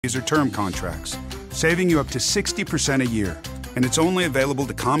These are term contracts, saving you up to 60% a year. And it's only available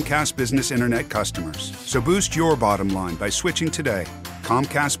to Comcast Business Internet customers. So boost your bottom line by switching today.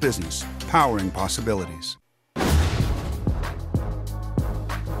 Comcast Business, powering possibilities. All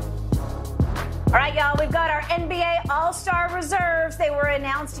right, y'all, we've got our NBA All-Star reserves. They were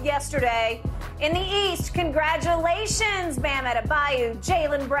announced yesterday. In the East, congratulations, Bam Adebayo,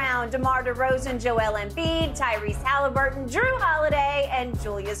 Jaylen Brown, DeMar DeRozan, Joel Embiid, Tyrese Halliburton, Drew Holiday, and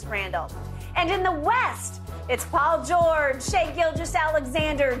Julius Randle. And in the West, it's Paul George, Shai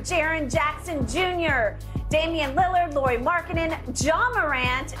Gilgeous-Alexander, Jaren Jackson Jr., Damian Lillard, Lauri Markkanen, Ja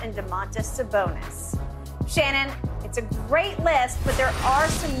Morant, and Domantas Sabonis. Shannon, it's a great list, but there are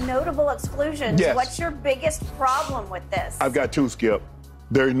some notable exclusions. Yes. What's your biggest problem with this? I've got two, Skip.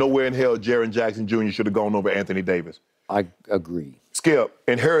 There's nowhere in hell Jaren Jackson Jr. should have gone over Anthony Davis. I agree. Skip,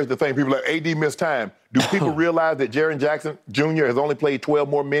 and here's the thing. People are like, AD missed time. Do people realize that Jaren Jackson Jr. has only played 12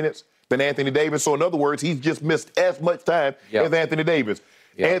 more minutes than Anthony Davis? So in other words, he's just missed as much time as Anthony Davis.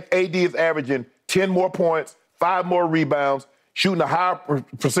 And AD is averaging 10 more points, 5 more rebounds, shooting a higher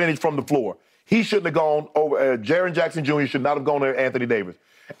percentage from the floor. He shouldn't have gone over, Jaren Jackson Jr. should not have gone over Anthony Davis.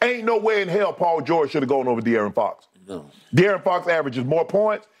 Ain't no way in hell Paul George should have gone over De'Aaron Fox. No. De'Aaron Fox averages more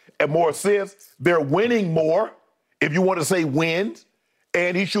points and more assists. They're winning more, if you want to say wins,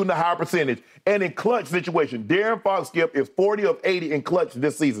 and he's shooting a higher percentage. And in clutch situation, De'Aaron Fox, Skip, is 40 of 80 in clutch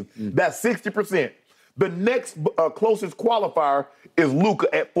this season. That's 60%. The next closest qualifier is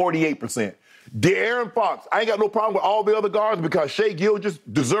Luka at 48%. De'Aaron Fox, I ain't got no problem with all the other guards because Shai Gilgeous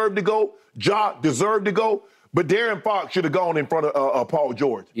deserved to go, Ja deserved to go, but De'Aaron Fox should have gone in front of Paul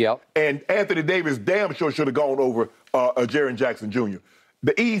George. Yep. And Anthony Davis damn sure should have gone over Jaren Jackson Jr.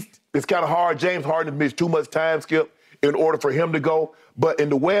 The East is kind of hard. James Harden missed too much time, Skip, in order for him to go. But in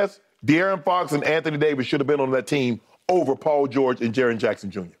the West, De'Aaron Fox and Anthony Davis should have been on that team over Paul George and Jaren Jackson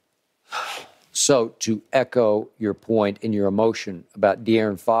Jr. So to echo your point and your emotion about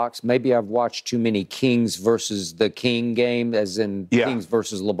De'Aaron Fox, maybe I've watched too many Kings versus the King game, as in Kings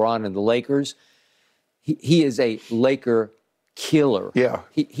versus LeBron and the Lakers. He is a Laker killer. Yeah.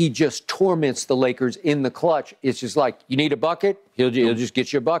 He just torments the Lakers in the clutch. It's just like, you need a bucket? He'll just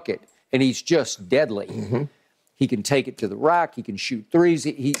get you a bucket. And he's just deadly. Mm-hmm. He can take it to the rack. He can shoot threes.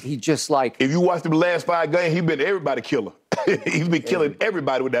 He just like... If you watch the last 5 games, he's been everybody killer. He's been killing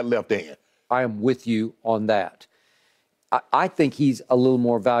everybody with that left hand. I am with you on that. I think he's a little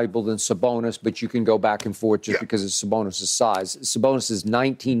more valuable than Sabonis, but you can go back and forth just because of Sabonis' size. Sabonis is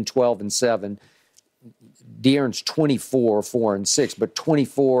 19, 12, and 7. De'Aaron's 24, 4, and 6, but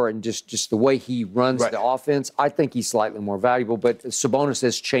 24 and just the way he runs the offense, I think he's slightly more valuable. But Sabonis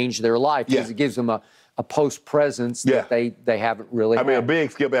has changed their life because it gives them a post presence that they haven't really had. I mean, a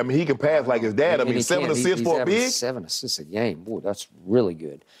big Skip. I mean, he can pass like his dad. I mean, 7 assists for a big. 7 assists a game. Boy, that's really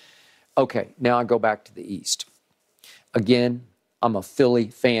good. Okay, now I go back to the East. Again, I'm a Philly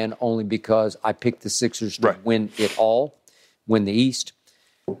fan only because I picked the Sixers to win it all, win the East.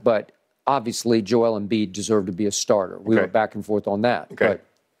 But obviously, Joel Embiid deserved to be a starter. We were back and forth on that. Okay. But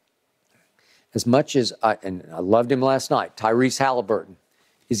as much as I loved him last night, Tyrese Halliburton,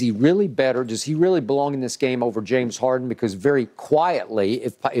 is he really better? Does he really belong in this game over James Harden? Because very quietly,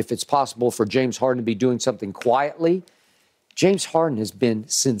 if it's possible for James Harden to be doing something quietly, James Harden has been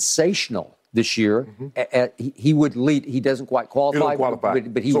sensational this year. He would lead. He doesn't quite qualify,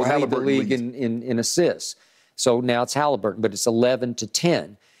 but he would lead the league in assists. So now it's Halliburton, but it's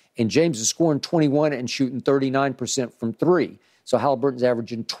 11-10. And James is scoring 21 and shooting 39% from 3. So Halliburton's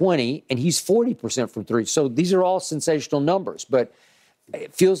averaging 20, and he's 40% from 3. So these are all sensational numbers. But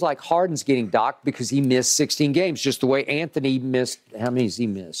it feels like Harden's getting docked because he missed 16 games, just the way Anthony missed. How many has he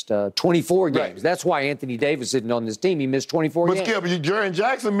missed? 24 games. Right. That's why Anthony Davis isn't on this team. He missed 24 games. But Skip, Jaren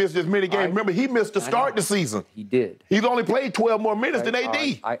Jackson missed as many games. Remember, he missed to start the season. He did. He's only played 12 more minutes than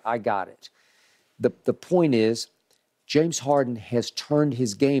AD. I got it. The point is, James Harden has turned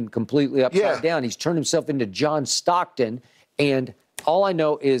his game completely upside down. He's turned himself into John Stockton, and all I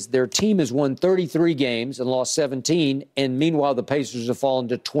know is their team has won 33 games and lost 17, and meanwhile the Pacers have fallen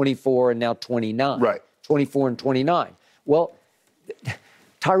to 24 and now 29. Right. 24 and 29. Well,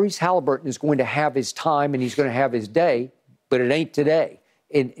 Tyrese Halliburton is going to have his time and he's going to have his day, but it ain't today.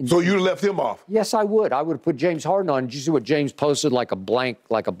 And so you left him off? Yes, I would. I would have put James Harden on. Did you see what James posted, like a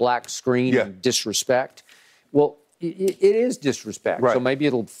black screen and disrespect? Well, it is disrespect. Right. So maybe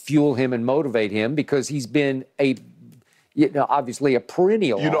it'll fuel him and motivate him because he's been obviously a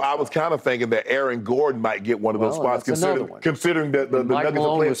perennial. I was kind of thinking that Aaron Gordon might get one of those spots, considering that the Mike Nuggets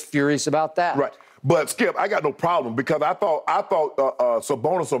Malone are playing. was furious about that. Right. But Skip, I got no problem because I thought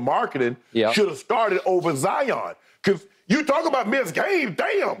Sabonis or Markkanen should have started over Zion. Because, You talk about missed games,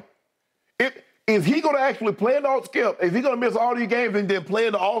 damn. Is he going to actually play in the Skip? Is he going to miss all these games and then play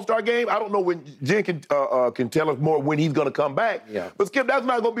in the All-Star game? I don't know when Jen can tell us more when he's going to come back. Yeah. But, Skip, that's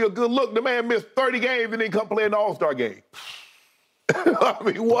not going to be a good look. The man missed 30 games and then come play in the All-Star game. I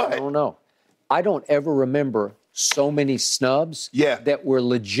mean, what? I don't know. I don't ever remember so many snubs that were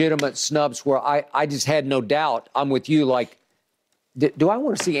legitimate snubs where I just had no doubt. I'm with you. Like, do I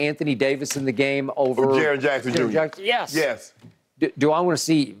want to see Anthony Davis in the game over Jaren Jackson Jr.? Yes. Yes. Do I want to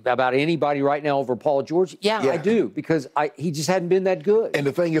see about anybody right now over Paul George? Yeah, I do, because he just hadn't been that good. And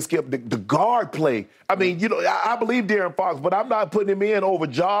the thing is, Skip, the guard play. I mean, you know, I believe De'Aaron Fox, but I'm not putting him in over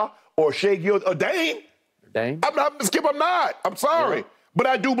Ja or Shea Gilgeous or Dame. I'm not, Skip, I'm not. I'm sorry. Yeah. But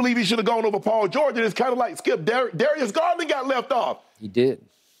I do believe he should have gone over Paul George, and it's kind of like, Skip, Darius Garland got left off. He did.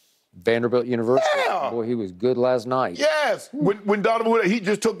 Vanderbilt University. Yeah. Boy, he was good last night. Yes. When Donovan, he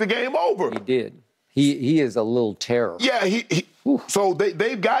just took the game over. He did. He is a little terror. Yeah, so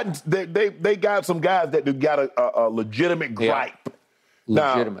they got some guys that got a legitimate gripe.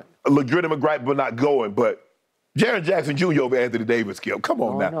 Legitimate. Now, a legitimate gripe, but not going. But Jaren Jackson Jr. over Anthony Davis, Skip. Come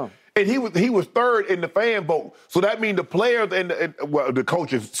on now. No. And he was third in the fan vote. So that means the players and the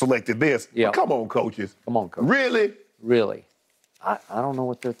coaches selected this. Yeah. Well, come on, coaches. Come on, coaches. Really? Really. I don't know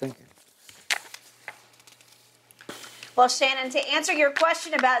what they're thinking. Well, Shannon, to answer your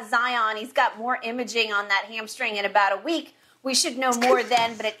question about Zion, he's got more imaging on that hamstring in about a week. We should know more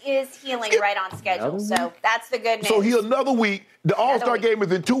then, but it is healing right on schedule. So that's the good news. So another week. The All-Star game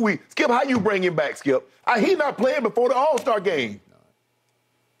is in 2 weeks. Skip, how you bring him back, Skip? He's not playing before the All-Star game.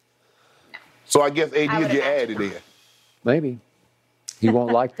 So I guess AD will get added in. Maybe. He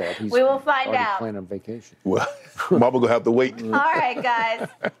won't like that. He's we will find out. Planning on vacation. Well, Mama going to have to wait. All right, guys.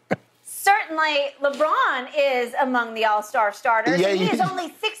 Certainly, LeBron is among the All-Star starters. Yeah, he is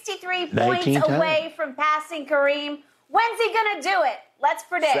only 63 points away from passing Kareem. When's he going to do it? Let's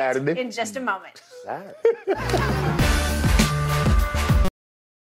predict Saturday. in just a moment. Saturday.